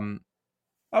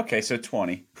okay, so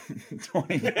 20.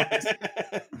 20 bucks.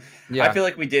 yeah. I feel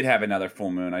like we did have another Full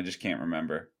Moon. I just can't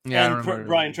remember. Yeah, I don't And remember.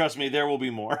 Brian, trust me, there will be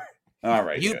more. All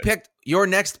right. You good. picked your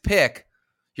next pick,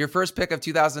 your first pick of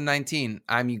 2019.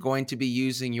 I'm going to be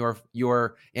using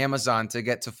your Amazon to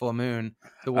get to Full Moon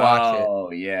to watch it.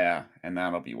 Oh, yeah. And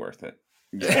that'll be worth it.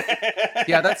 Yeah.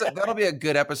 Yeah, that'll be a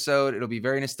good episode. It'll be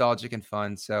very nostalgic and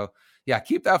fun. So yeah,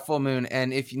 keep that Full Moon,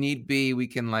 and if you need be, we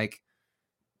can I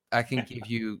can give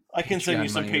you. I can send you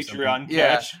some money or something. Patreon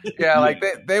Yeah, cash. yeah, like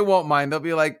they won't mind. They'll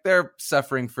be like, they're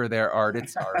suffering for their art.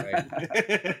 It's all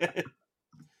right.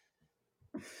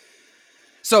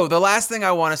 So the last thing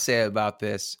I want to say about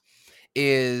this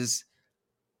is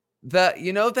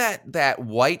that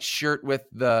white shirt with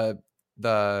the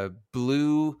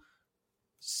blue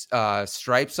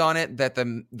stripes on it that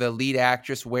the lead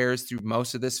actress wears through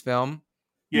most of this film.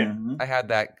 Yeah. Mhm. I had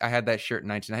that shirt in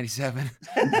 1997.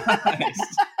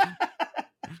 Nice.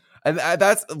 And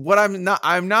that's what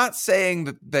I'm not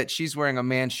saying that she's wearing a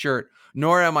man's shirt,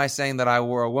 nor am I saying that I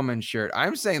wore a woman's shirt.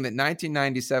 I'm saying that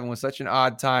 1997 was such an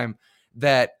odd time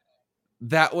that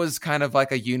was kind of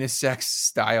like a unisex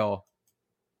style.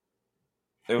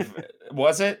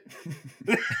 Was it?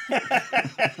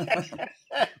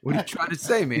 What are you trying to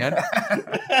say, man?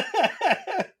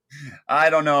 I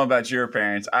don't know about your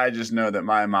parents. I just know that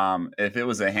my mom, if it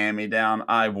was a hand-me-down,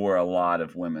 I wore a lot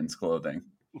of women's clothing.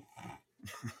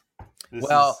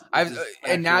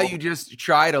 Now you just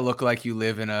try to look like you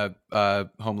live in a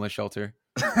homeless shelter.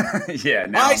 Yeah.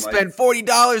 Now I I'm like, spent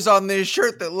 $40 on this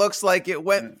shirt that looks like it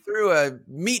went through a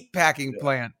meat packing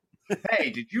plant. hey,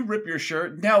 did you rip your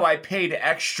shirt? No, I paid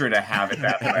extra to have it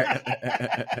that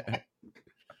way.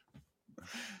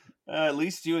 At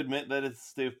least you admit that it's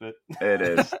stupid. It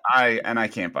is. I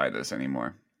can't buy this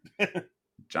anymore.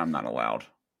 I'm not allowed.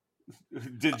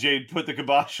 Did Jade put the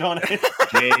kibosh on it?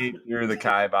 Jade threw the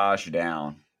kibosh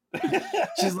down.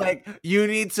 She's like, you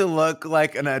need to look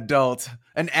like an adult.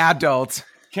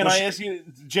 Can I ask you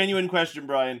a genuine question,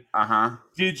 Brian? Uh-huh.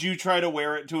 Did you try to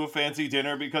wear it to a fancy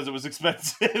dinner because it was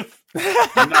expensive?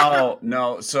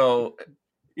 No. So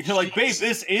You're like, babe,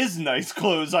 this is nice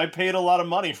clothes. I paid a lot of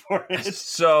money for it.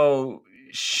 So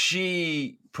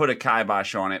she put a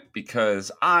kibosh on it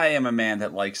because I am a man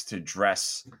that likes to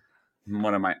dress.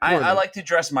 I like to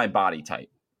dress my body type,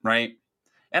 right?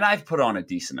 And I've put on a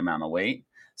decent amount of weight.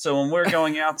 So when we're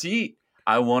going out to eat,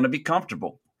 I want to be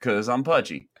comfortable because I'm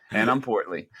pudgy and I'm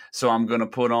portly. So I'm going to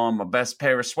put on my best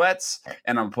pair of sweats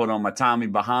and I'm put on my Tommy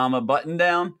Bahama button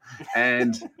down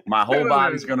and my whole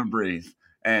body's going to breathe.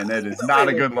 And it is not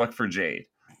a good look for Jade.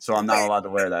 So I'm not allowed to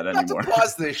wear that anymore.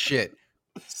 Pause this shit.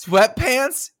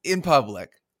 Sweatpants in public.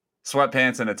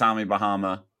 Sweatpants and a Tommy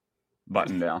Bahama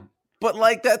button down. But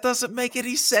like that doesn't make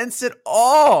any sense at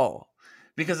all.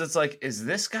 Because it's like, is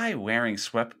this guy wearing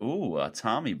Ooh, a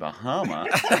Tommy Bahama.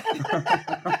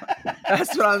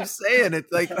 That's what I'm saying.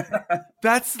 It's like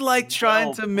that's like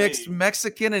trying to mix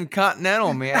Mexican and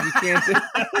continental, man. You can't do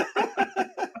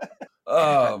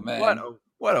Oh man.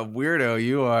 What a weirdo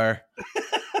you are.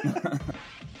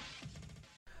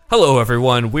 Hello,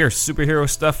 everyone. We're Superhero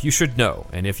Stuff You Should Know,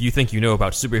 and if you think you know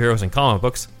about superheroes and comic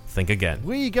books, think again.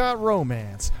 We got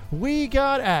romance. We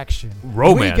got action.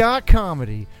 Romance? We got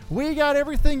comedy. We got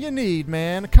everything you need,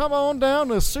 man. Come on down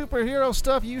to Superhero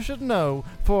Stuff You Should Know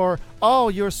for all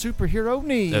your superhero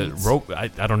needs.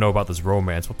 I don't know about this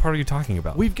romance. What part are you talking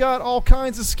about? We've got all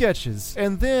kinds of sketches,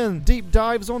 and then deep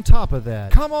dives on top of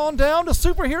that. Come on down to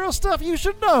Superhero Stuff You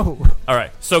Should Know. All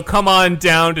right, so come on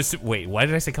down to... Wait, why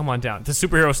did I say come on down? To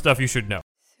Superhero Stuff You Should Know.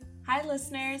 Hi,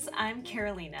 listeners. I'm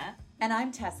Carolina. And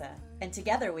I'm Tessa, and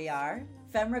together we are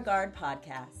Femme Regard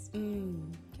Podcast.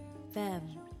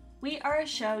 Femme. We are a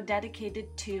show dedicated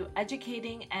to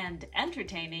educating and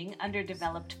entertaining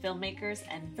underdeveloped filmmakers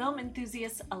and film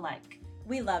enthusiasts alike.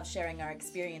 We love sharing our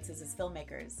experiences as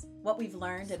filmmakers, what we've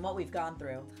learned and what we've gone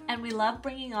through. And we love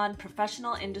bringing on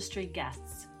professional industry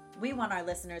guests. We want our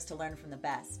listeners to learn from the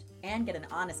best and get an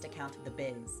honest account of the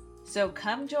biz. So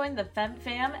come join the Femme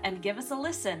Fam and give us a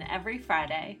listen every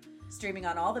Friday. Streaming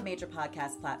on all the major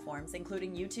podcast platforms,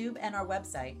 including YouTube and our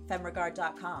website,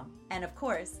 femregard.com, and of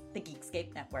course, the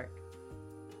Geekscape Network.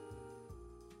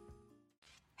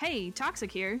 Hey,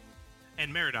 Toxic here.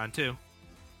 And Meridon, too.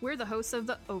 We're the hosts of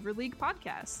the Overleague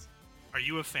podcast. Are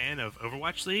you a fan of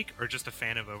Overwatch League, or just a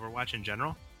fan of Overwatch in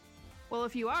general? Well,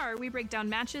 if you are, we break down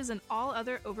matches and all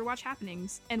other Overwatch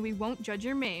happenings, and we won't judge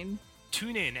your main.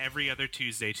 Tune in every other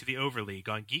Tuesday to the Overleague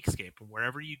on Geekscape,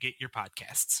 wherever you get your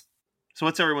podcasts. So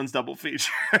what's everyone's double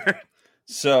feature?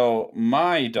 So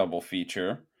my double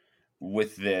feature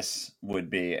with this would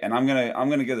be, and I'm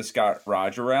gonna go the Scott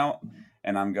Roger route,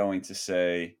 and I'm going to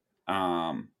say,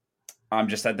 I'm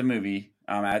just at the movie.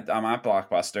 I'm at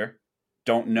Blockbuster.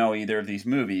 Don't know either of these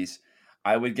movies.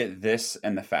 I would get this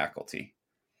and The Faculty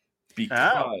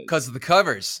Because of the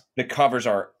covers. the covers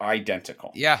are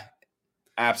identical. Yeah.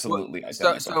 Absolutely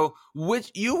identical.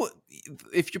 So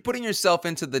if you're putting yourself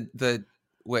into the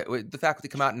Faculty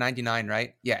come out in 99,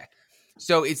 right? Yeah.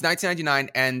 So it's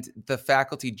 1999 and The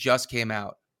Faculty just came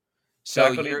out. So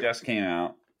Faculty just came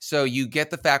out. So you get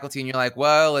The Faculty and you're like,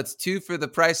 well, it's 2 for the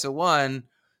price of 1.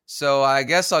 So I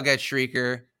guess I'll get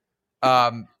Shrieker.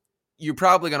 You're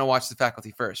probably going to watch The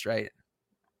Faculty first, right?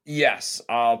 Yes,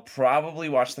 I'll probably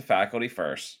watch The Faculty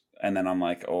first, and then I'm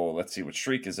like, oh, let's see what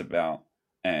Shriek is about,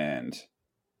 and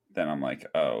then I'm like,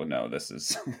 oh no, this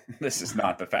is this is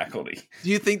not The Faculty. Do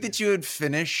you think that you would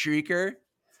finish Shrieker?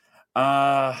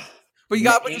 But you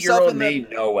got to put yourself in the...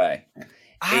 No way.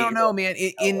 I don't know, man.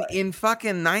 In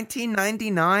fucking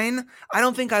 1999, I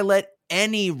don't think I let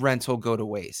any rental go to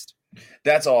waste.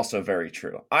 That's also very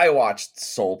true. I watched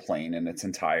Soul Plane in its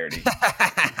entirety.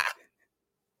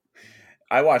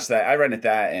 I watched that. I rented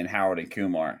that and Howard and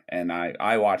Kumar, and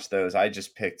I watched those. I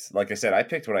just picked, like I said, I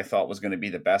picked what I thought was going to be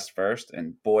the best first,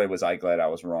 and boy, was I glad I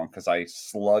was wrong, because I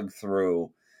slugged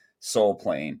through Soul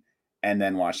Plane and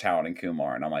then watched Howard and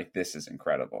Kumar, and I'm like, this is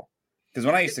incredible. Because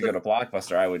when I used to go to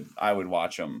Blockbuster, I would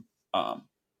watch them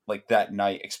like that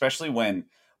night, especially when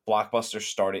Blockbuster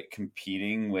started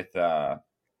competing with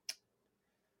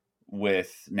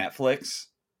Netflix.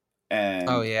 And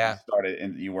started,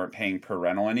 and you weren't paying per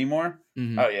rental anymore.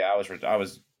 Mm-hmm. Oh yeah, I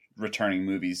was returning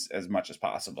movies as much as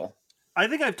possible. I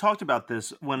think I've talked about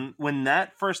this when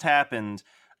that first happened.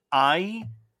 I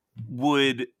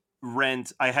would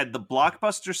rent. I had the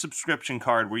Blockbuster subscription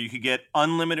card where you could get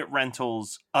unlimited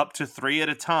rentals up to 3 at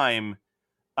a time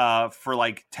for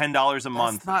like $10 a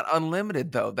month. That's not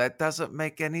unlimited though. That doesn't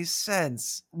make any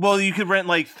sense. Well, you could rent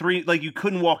like 3, like you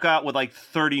couldn't walk out with like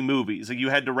 30 movies. Like you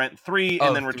had to rent 3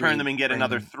 and then return them and get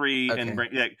another 3 and bring.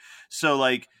 Yeah. So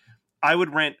like I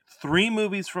would rent 3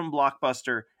 movies from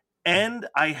Blockbuster, and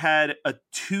I had a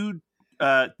 2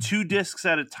 discs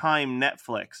at a time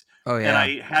Netflix. Oh yeah. And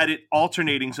I had it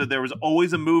alternating, so there was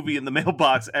always a movie in the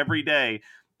mailbox every day.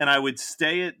 And I would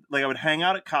I would hang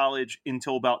out at college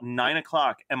until about 9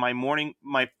 o'clock. And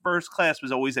my first class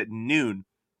was always at noon.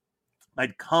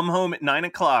 I'd come home at 9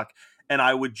 o'clock and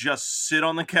I would just sit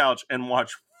on the couch and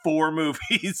watch 4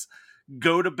 movies,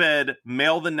 go to bed,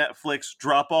 mail the Netflix,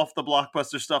 drop off the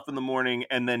Blockbuster stuff in the morning,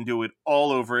 and then do it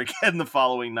all over again the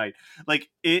following night.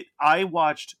 I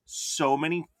watched so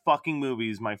many fucking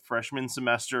movies my freshman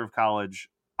semester of college.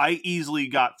 I easily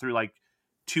got through like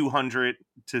 200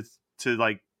 to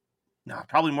like, no,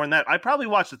 probably more than that. I probably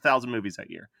watched 1,000 movies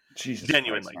that year. Jesus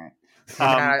genuinely. Christ,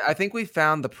 I think we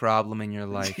found the problem in your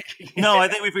life. No, I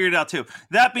think we figured it out too.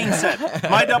 That being said,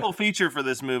 my double feature for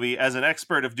this movie, as an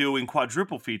expert of doing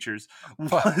quadruple features,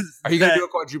 was Are you going to do a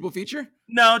quadruple feature?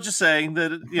 No, just saying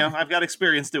that I've got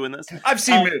experience doing this. I've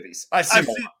seen movies.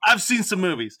 I've seen some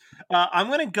movies. I'm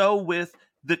going to go with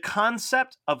the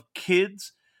concept of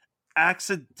kids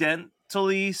accidentally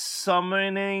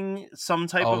summoning some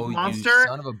type of monster. You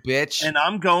son of a bitch. And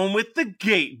I'm going with The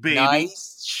Gate, baby.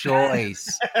 Nice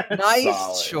choice.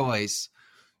 Nice choice.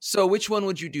 So which one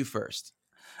would you do first?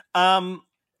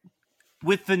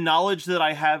 With the knowledge that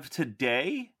I have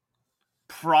today,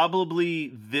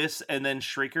 probably this and then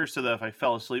Shrieker, so that if I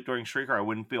fell asleep during Shrieker, I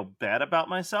wouldn't feel bad about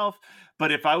myself.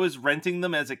 But if I was renting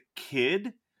them as a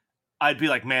kid, I'd be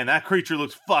like, man, that creature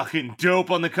looks fucking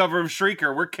dope on the cover of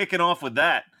Shrieker. We're kicking off with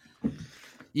that.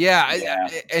 Yeah.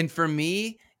 And for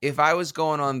me, if I was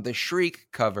going on the Shriek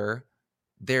cover,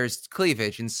 there's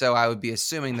cleavage. And so I would be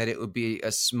assuming that it would be a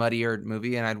smuttier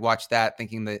movie. And I'd watch that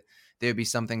thinking that there would be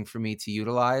something for me to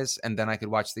utilize. And then I could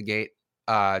watch The Gate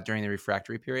during the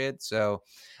refractory period. So,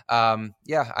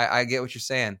 I get what you're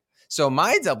saying. So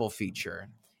my double feature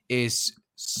is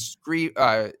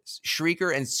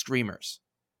Shrieker and Screamers.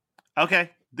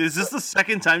 Okay. Is this the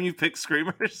second time you picked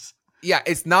Screamers? Yeah,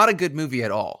 it's not a good movie at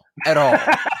all. At all.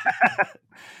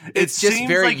 It's just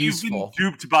very like useful. You've been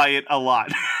duped by it a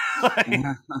lot.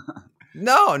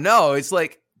 No. It's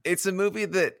like, it's a movie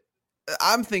that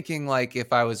I'm thinking like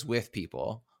if I was with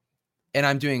people and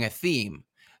I'm doing a theme,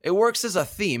 it works as a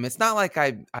theme. It's not like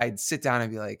I'd sit down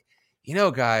and be like,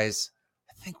 guys,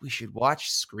 I think we should watch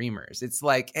Screamers. It's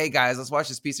like, hey guys, let's watch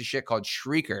this piece of shit called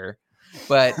Shrieker.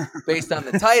 But based on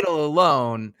the title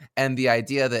alone and the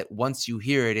idea that once you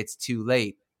hear it, it's too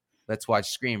late, let's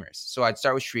watch Screamers. So I'd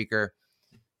start with Shrieker.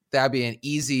 That'd be an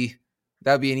easy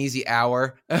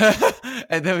hour.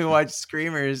 And then we watch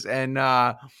Screamers. And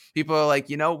people are like,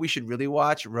 we should really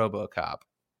watch RoboCop.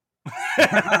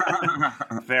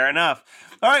 Fair enough.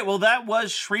 All right, well, that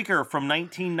was Shrieker from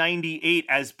 1998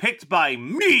 as picked by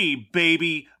me,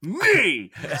 baby.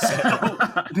 Me! So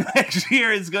next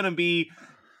year is going to be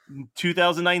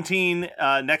 2019.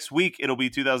 Next week it'll be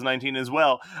 2019 as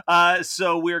well.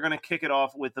 So we're going to kick it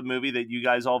off with the movie that you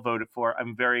guys all voted for.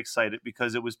 I'm very excited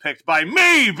because it was picked by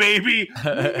me, baby,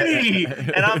 me.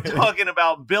 And I'm talking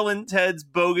about Bill and Ted's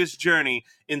Bogus Journey.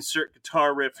 Insert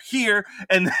guitar riff here.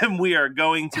 And then we are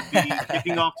going to be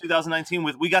kicking off 2019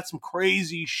 with, we got some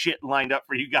crazy shit lined up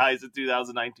for you guys in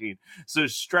 2019. So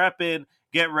strap in,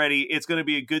 get ready. It's going to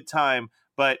be a good time.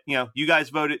 But you guys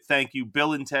voted. Thank you,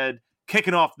 Bill and Ted.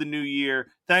 Kicking off the new year.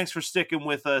 Thanks for sticking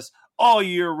with us all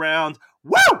year round.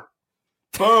 Woo!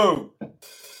 Boom!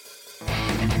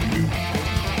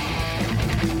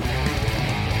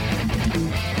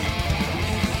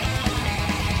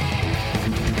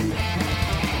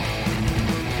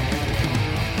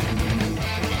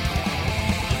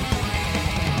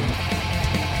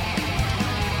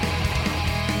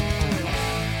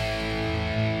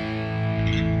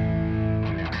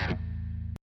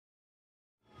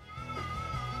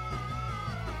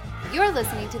 You're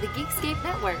listening to the Geekscape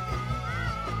Network.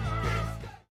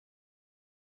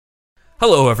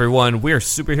 Hello everyone, we're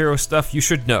Superhero Stuff You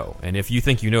Should Know, and if you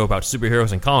think you know about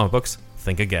superheroes and comic books,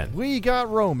 think again. We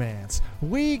got romance.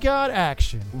 We got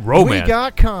action. Romance? We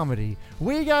got comedy.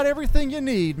 We got everything you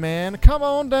need, man. Come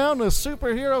on down to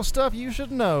Superhero Stuff You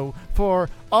Should Know for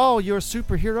all your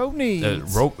superhero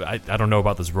needs. I don't know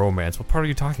about this romance. What part are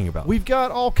you talking about? We've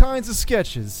got all kinds of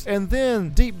sketches, and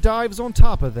then deep dives on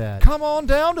top of that. Come on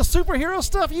down to Superhero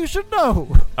Stuff You Should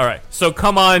Know. All right, so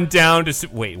come on down to...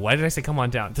 Wait, why did I say come on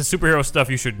down? To Superhero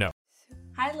Stuff You Should Know.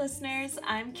 Hi, listeners.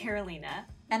 I'm Carolina.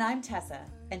 And I'm Tessa.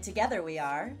 And together we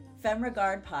are Femme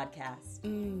Regard Podcast.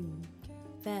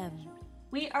 Femme.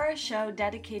 We are a show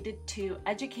dedicated to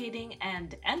educating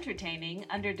and entertaining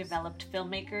underdeveloped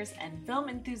filmmakers and film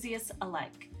enthusiasts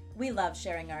alike. We love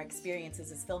sharing our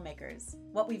experiences as filmmakers,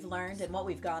 what we've learned and what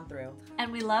we've gone through.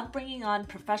 And we love bringing on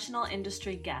professional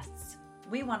industry guests.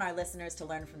 We want our listeners to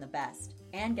learn from the best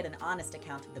and get an honest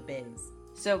account of the biz.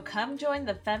 So come join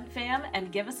the Femme Fam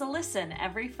and give us a listen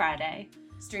every Friday.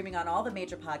 Streaming on all the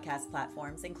major podcast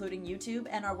platforms, including YouTube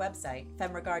and our website,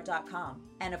 femregard.com,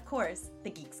 and of course,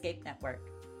 the Geekscape Network.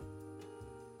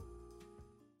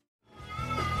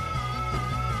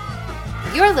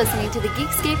 You're listening to the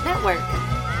Geekscape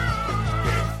Network.